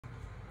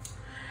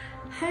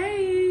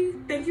Hey,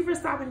 thank you for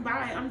stopping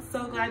by. I'm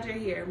so glad you're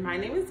here. My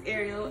name is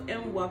Arielle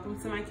and welcome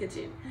to my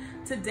kitchen.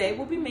 Today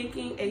we'll be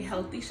making a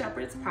healthy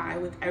shepherd's pie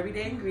with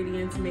everyday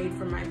ingredients made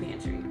from my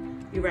pantry.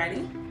 You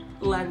ready?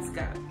 Let's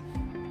go.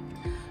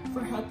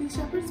 For healthy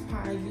shepherd's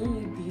pie, you'll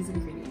need these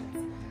ingredients.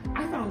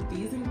 I found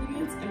these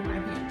ingredients in my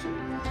pantry.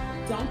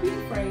 Don't be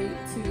afraid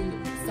to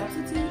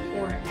substitute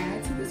or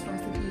add to this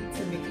recipe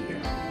to make it your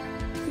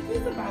own. Cooking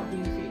is about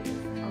being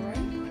creative, all right?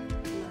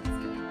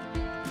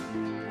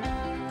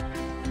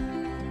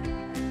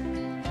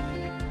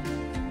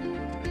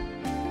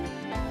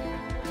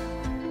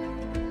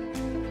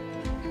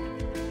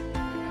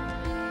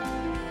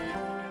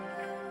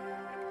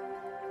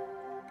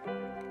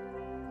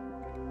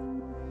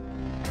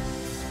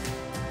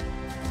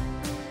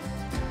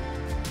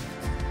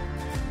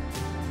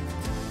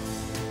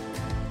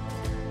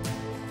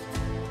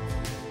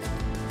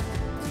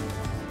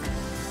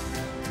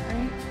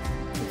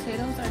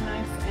 Potatoes are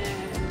nice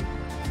and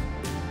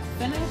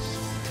finished,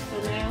 so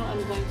now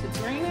I'm going to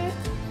drain it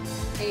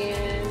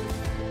and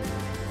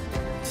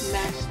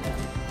mash them.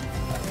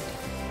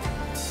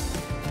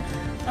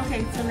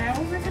 Okay, so now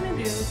what we're going to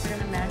do is we're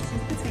going to mash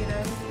these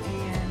potatoes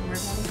and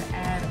we're going to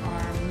add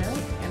our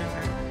milk and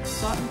our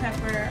salt and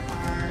pepper,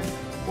 our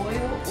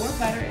oil or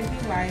butter if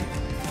you like,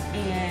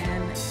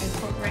 and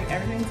incorporate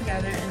everything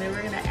together, and then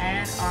we're going to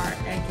add our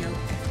egg yolk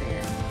at the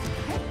end.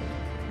 Okay,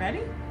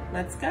 ready?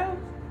 Let's go.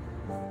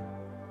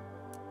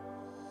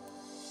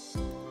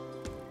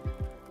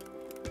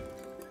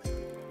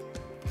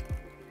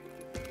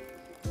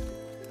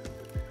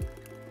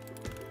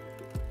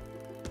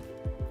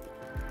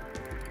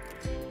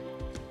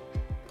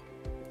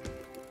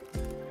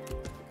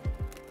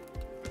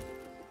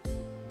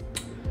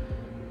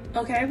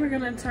 Okay, we're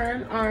gonna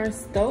turn our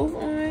stove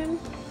on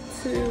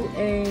to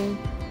a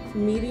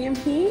medium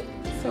heat.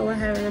 So I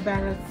have it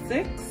about a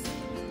 6.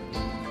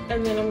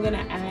 And then I'm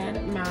gonna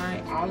add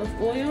my olive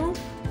oil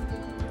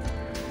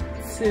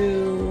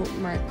to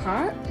my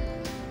pot.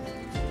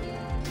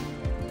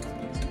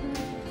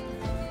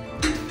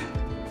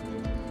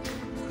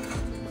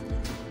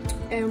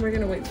 And we're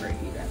gonna wait for it to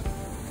heat up.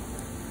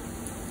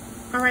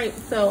 All right,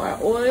 so our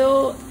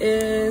oil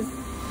is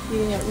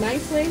heating up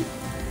nicely.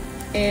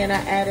 And I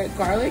added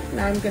garlic.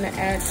 Now I'm gonna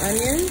add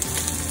onions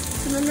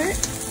to the mix.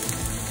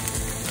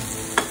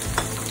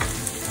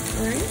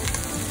 All right.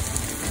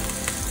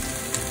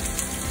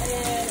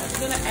 And I'm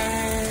gonna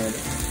add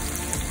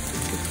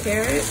the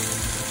carrot.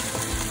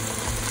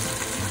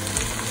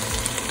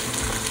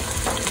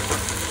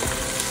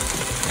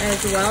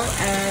 As well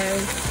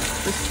as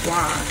the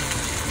squash.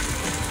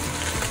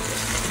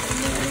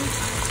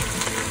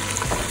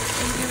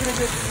 And give it a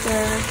good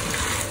stir.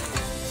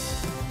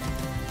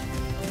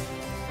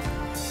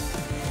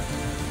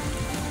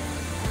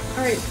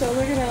 Alright, so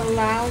we're going to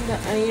allow the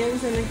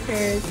onions and the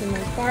carrots and the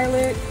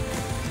garlic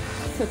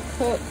to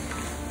cook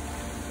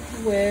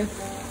with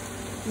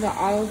the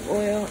olive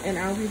oil, and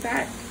I'll be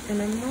back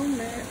in a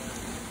moment.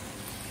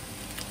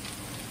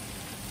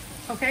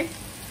 Okay,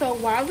 so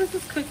while this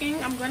is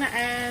cooking, I'm going to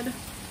add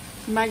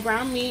my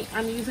ground meat.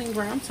 I'm using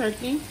ground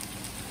turkey.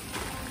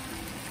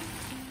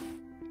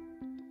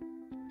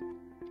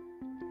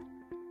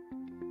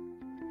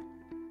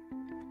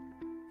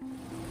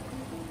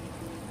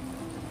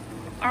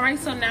 Alright,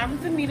 so now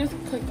that the meat is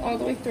cooked all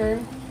the way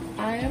through,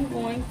 I am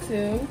going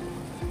to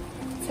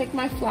take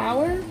my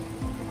flour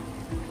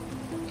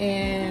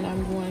and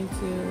I'm going to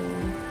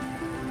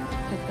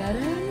put that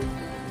in.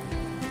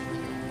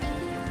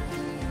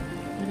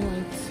 I'm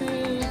doing 2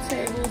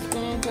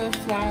 tablespoons of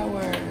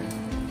flour,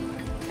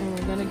 and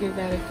we're going to give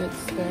that a good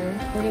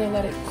stir. We're going to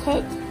let it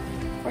cook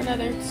for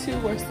another 2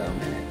 or so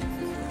minutes.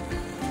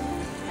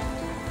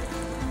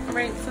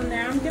 Alright, so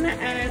now I'm going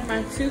to add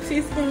my 2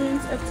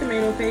 teaspoons of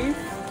tomato paste.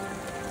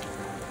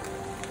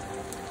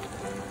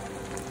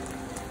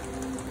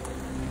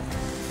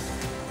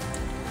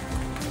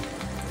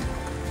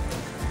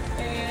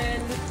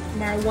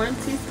 My 1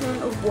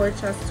 teaspoon of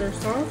Worcester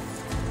sauce.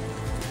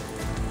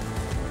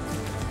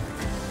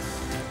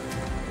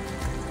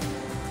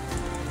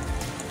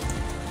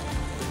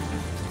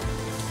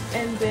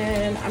 And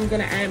then I'm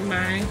gonna add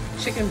my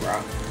chicken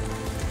broth.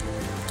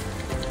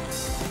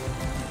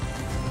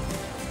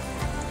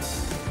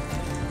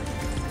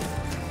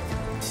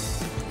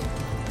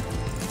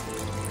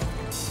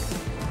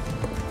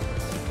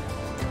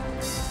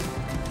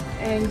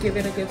 And give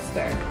it a good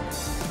stir.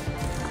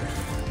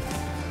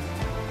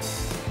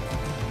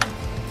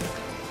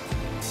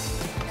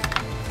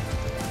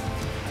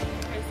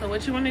 So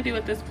what you want to do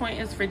at this point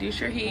is reduce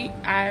your heat.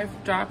 I've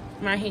dropped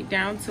my heat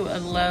down to a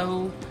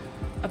low,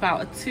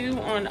 about a 2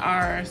 on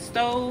our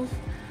stove.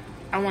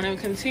 I want to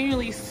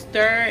continually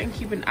stir and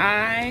keep an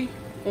eye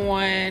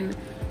on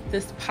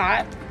this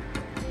pot.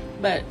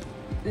 But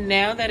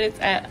now that it's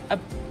at a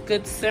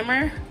good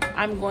simmer,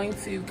 I'm going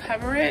to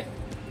cover it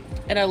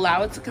and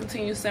allow it to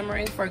continue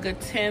simmering for a good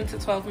 10 to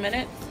 12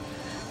 minutes.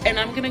 And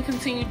I'm going to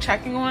continue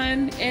checking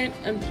on it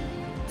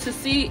to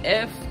see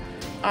if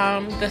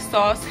the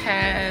sauce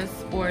has,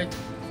 or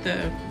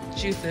the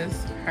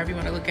juices, however you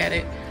want to look at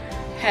it,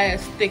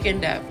 has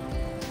thickened up.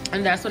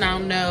 And that's when I'll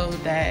know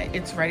that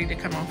it's ready to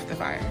come off the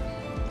fire.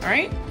 All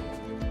right?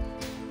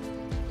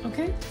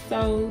 Okay,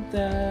 so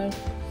the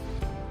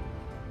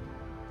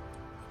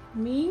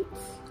meat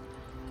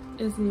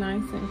is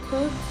nice and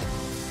cooked.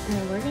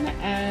 And we're gonna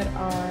add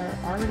our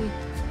already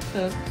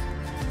cooked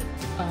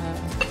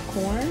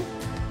corn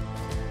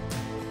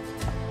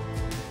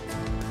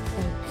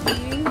and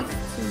peas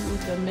to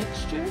the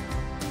mixture.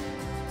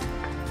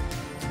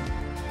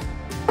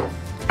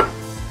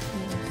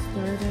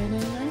 Stir that in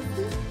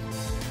nicely.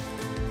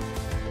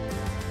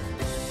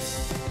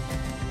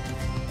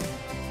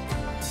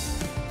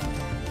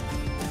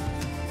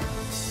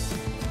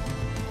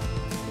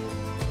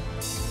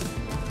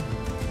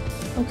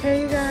 Okay,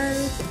 you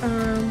guys,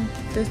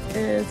 this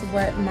is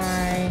what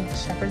my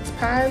shepherd's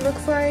pie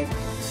looks like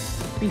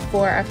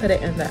before I put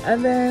it in the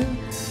oven.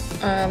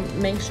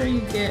 Make sure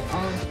you get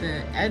all of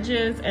the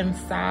edges and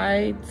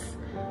sides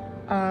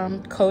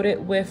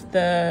coated with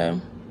the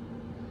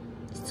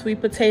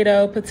sweet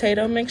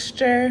potato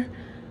mixture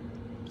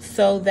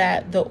so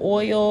that the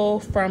oil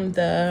from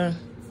the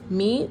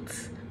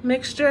meat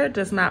mixture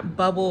does not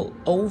bubble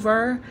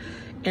over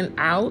and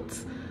out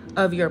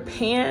of your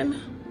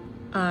pan.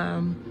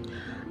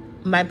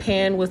 My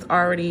pan was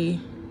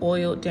already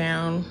oiled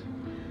down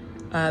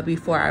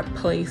before I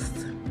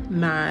placed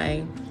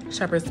my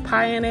shepherd's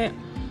pie in it.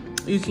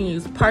 You can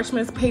use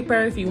parchment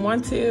paper if you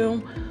want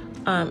to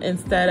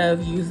instead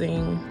of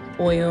using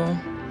oil.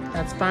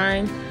 That's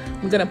fine.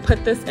 I'm gonna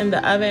put this in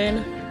the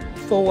oven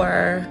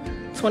for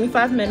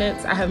 25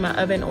 minutes. I have my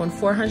oven on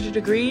 400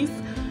 degrees.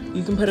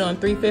 You can put it on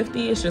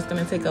 350. It's just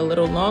gonna take a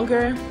little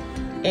longer.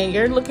 And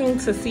you're looking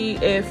to see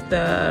if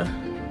the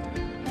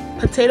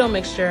potato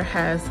mixture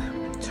has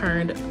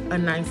turned a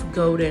nice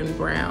golden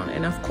brown.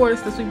 And of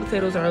course, the sweet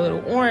potatoes are a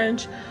little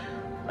orange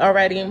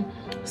already.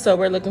 So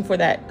we're looking for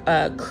that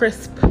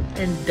crisp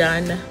and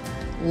done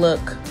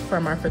look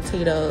from our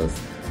potatoes.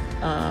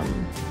 All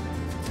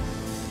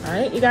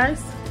right, you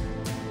guys,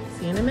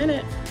 see you in a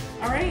minute.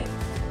 All right,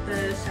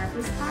 the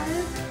shepherd's pie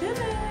is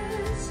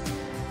finished.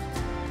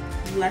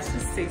 Let's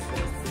just taste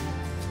this.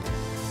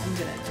 I'm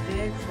gonna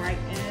dig right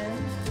in.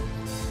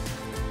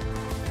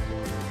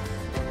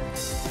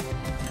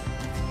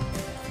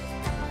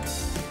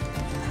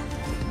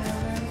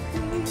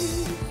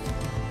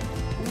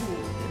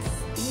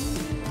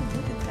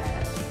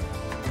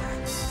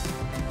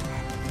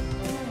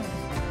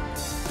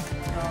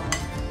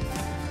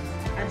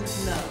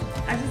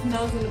 I just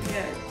know it's gonna be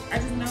good. I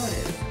just know it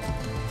is.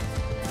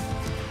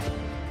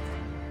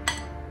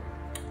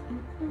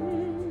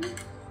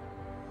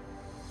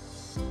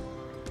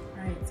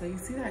 Alright, so you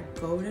see that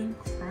golden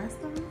crust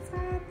on the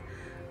top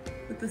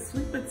with the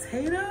sweet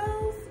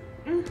potatoes?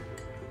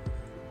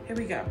 Here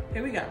we go,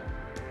 here we go.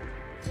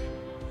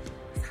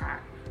 It's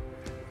hot.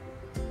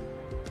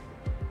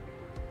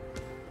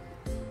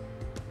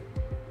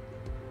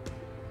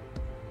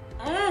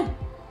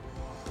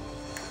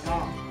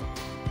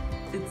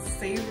 It's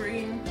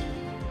savory,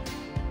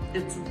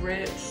 it's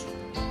rich,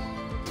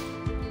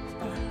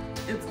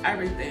 it's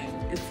everything,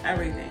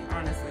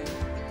 honestly.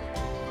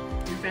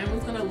 Your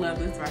family's gonna love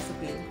this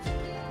recipe.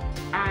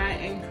 I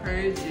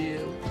encourage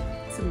you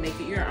to make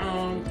it your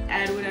own,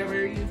 add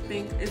whatever you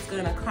think is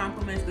gonna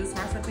complement this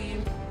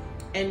recipe,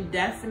 and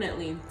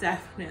definitely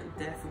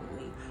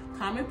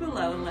comment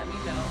below and let me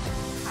know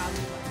how you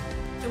like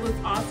it. It was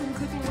awesome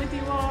cooking with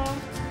you all.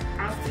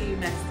 I'll see you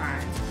next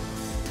time.